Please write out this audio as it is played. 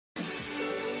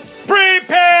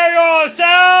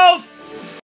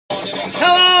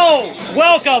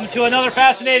Welcome to another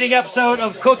fascinating episode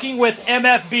of Cooking with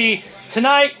MFB.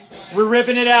 Tonight, we're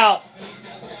ripping it out.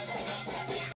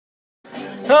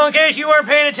 So in case you weren't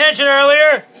paying attention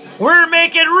earlier, we're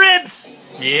making ribs.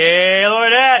 Yeah, look at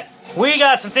that. We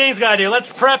got some things we gotta do.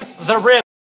 Let's prep the rib.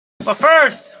 But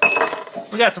first,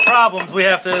 we got some problems we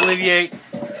have to alleviate.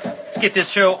 Let's get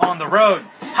this show on the road.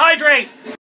 Hydrate!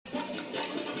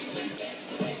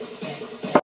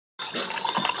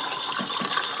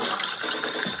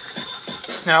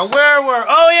 Now where were,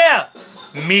 oh yeah,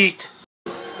 meat.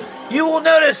 You will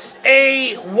notice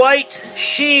a white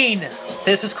sheen.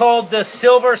 This is called the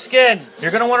silver skin. You're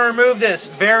going to want to remove this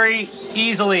very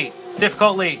easily,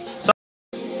 difficultly. So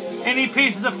any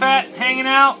pieces of fat hanging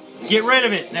out, get rid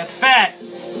of it. That's fat.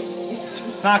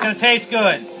 Not going to taste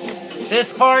good.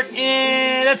 This part,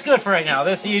 that's good for right now.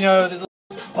 This, you know.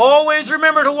 Always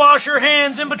remember to wash your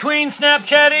hands in between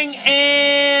Snapchatting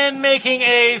and making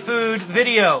a food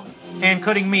video and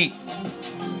cutting meat.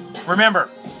 Remember.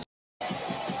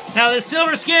 Now this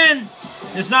silver skin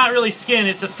is not really skin,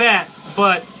 it's a fat,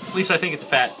 but at least I think it's a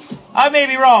fat. I may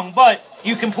be wrong, but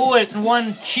you can pull it in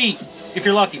one sheet if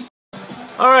you're lucky.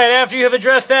 Alright, after you have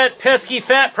addressed that pesky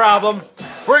fat problem,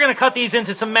 we're going to cut these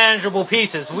into some manageable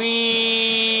pieces.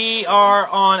 We are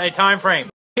on a time frame.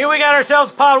 Here we got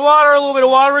ourselves a pot of water, a little bit of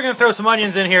water. We're going to throw some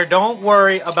onions in here. Don't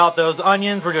worry about those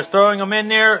onions. We're just throwing them in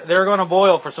there. They're going to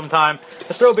boil for some time.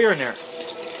 Let's throw beer in there.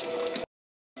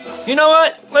 You know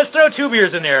what? Let's throw 2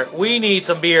 beers in there. We need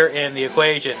some beer in the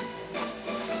equation.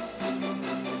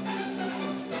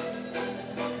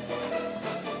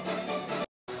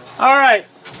 Alright.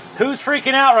 Who's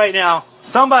freaking out right now?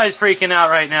 Somebody's freaking out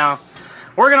right now.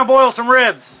 We're going to boil some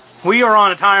ribs. We are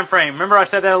on a time frame. Remember I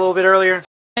said that a little bit earlier?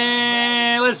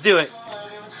 And let's do it.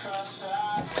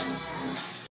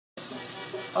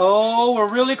 Oh,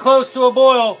 we're really close to a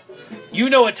boil. You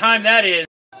know what time that is.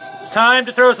 Time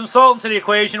to throw some salt into the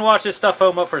equation. Watch this stuff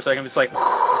foam up for a second. It's like, no,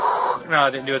 I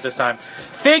didn't do it this time.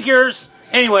 Figures.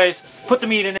 Anyways, put the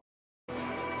meat in it.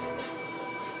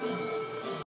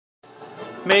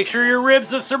 Make sure your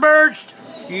ribs have submerged.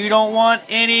 You don't want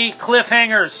any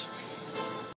cliffhangers.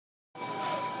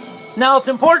 Now, it's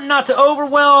important not to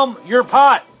overwhelm your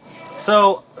pot.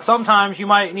 So, sometimes you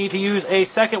might need to use a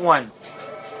second one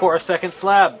for a second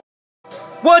slab.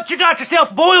 What? You got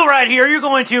yourself boil right here. You're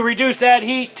going to reduce that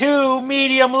heat to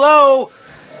medium-low.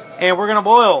 And we're going to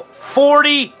boil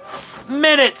 40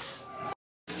 minutes.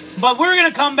 But we're going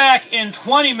to come back in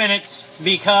 20 minutes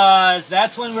because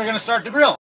that's when we're going to start the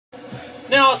grill.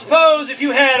 Now, suppose if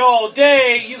you had all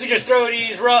day, you could just throw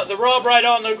the rub right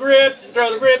on the ribs, throw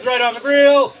the ribs right on the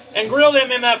grill, and grill them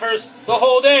MFers the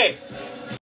whole day.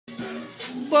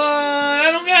 But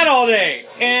I don't got all day,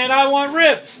 and I want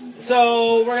ribs.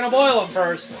 So we're going to boil them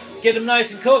first, get them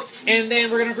nice and cooked, and then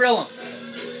we're going to grill them.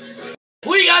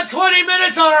 We got 20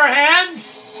 minutes on our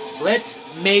hands.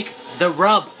 Let's make the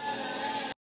rub.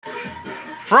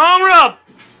 Wrong rub.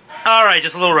 All right,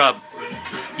 just a little rub.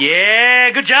 Yeah,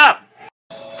 good job.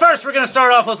 First, we're going to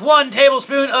start off with 1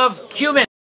 tablespoon of cumin,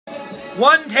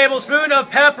 1 tablespoon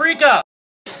of paprika,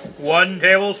 1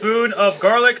 tablespoon of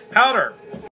garlic powder,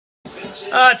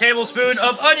 a tablespoon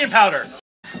of onion powder,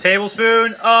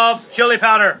 tablespoon of chili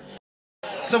powder,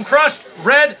 some crushed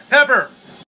red pepper,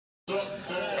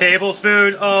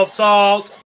 tablespoon of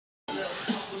salt,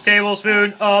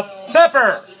 tablespoon of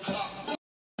pepper.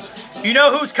 You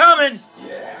know who's coming?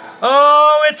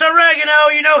 Oh, it's oregano.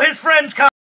 You know his friend's coming.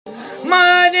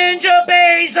 My Ninja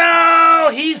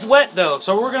Basil! He's wet though,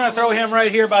 so we're going to throw him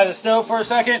right here by the stove for a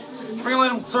second. We're going to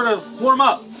let him sort of warm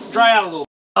up, dry out a little.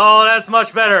 Oh, that's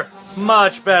much better.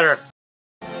 Much better.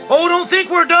 Oh, don't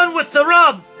think we're done with the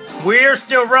rub. We're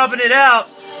still rubbing it out.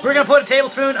 We're going to put a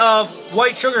tablespoon of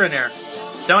white sugar in there.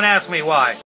 Don't ask me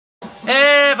why.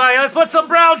 Let's put some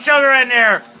brown sugar in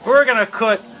there. We're going to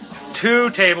cook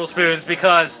 2 tablespoons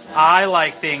because I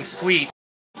like things sweet.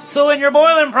 So in your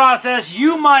boiling process,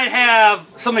 you might have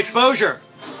some exposure.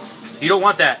 You don't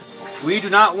want that. We do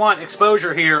not want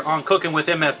exposure here on Cooking with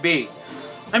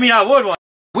MFB. I mean, I would want.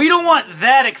 We don't want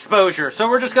that exposure. So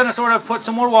we're just going to sort of put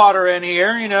some more water in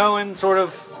here, you know, and sort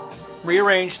of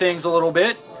rearrange things a little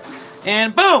bit.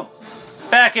 And boom!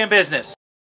 Back in business.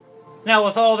 Now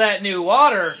with all that new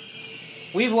water,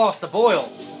 we've lost the boil.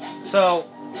 So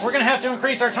we're going to have to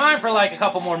increase our time for like a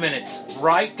couple more minutes.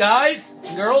 Right, guys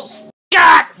and girls?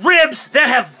 Got ribs that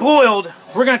have boiled.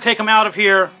 We're going to take them out of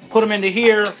here, put them into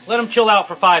here, let them chill out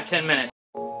for 5-10 minutes.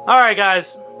 Alright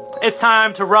guys, it's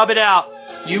time to rub it out.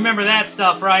 You remember that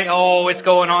stuff, right? Oh, it's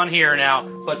going on here now.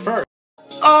 But first...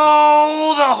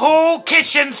 Oh, the whole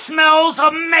kitchen smells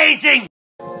amazing!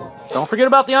 Don't forget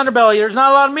about the underbelly. There's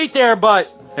not a lot of meat there,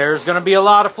 but there's going to be a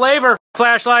lot of flavor.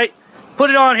 Flashlight, put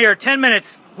it on here, 10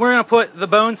 minutes. We're going to put the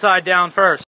bone side down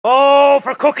first. Oh,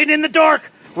 for cooking in the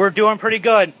dark, we're doing pretty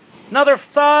good. Another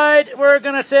side, we're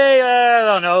going to say, I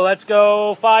don't know, let's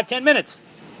go 5-10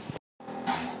 minutes.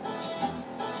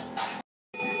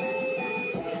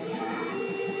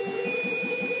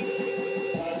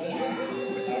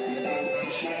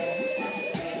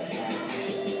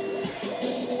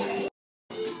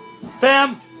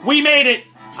 Fam, we made it.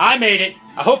 I made it.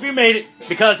 I hope you made it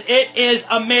because it is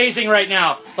amazing right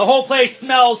now. The whole place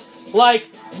smells like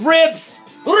ribs.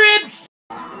 Ribs!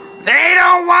 They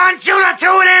don't want you to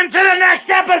tune in to the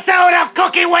next episode of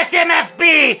Cooking with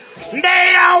MFB. They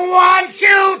don't want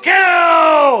you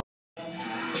to.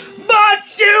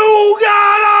 But you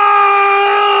gotta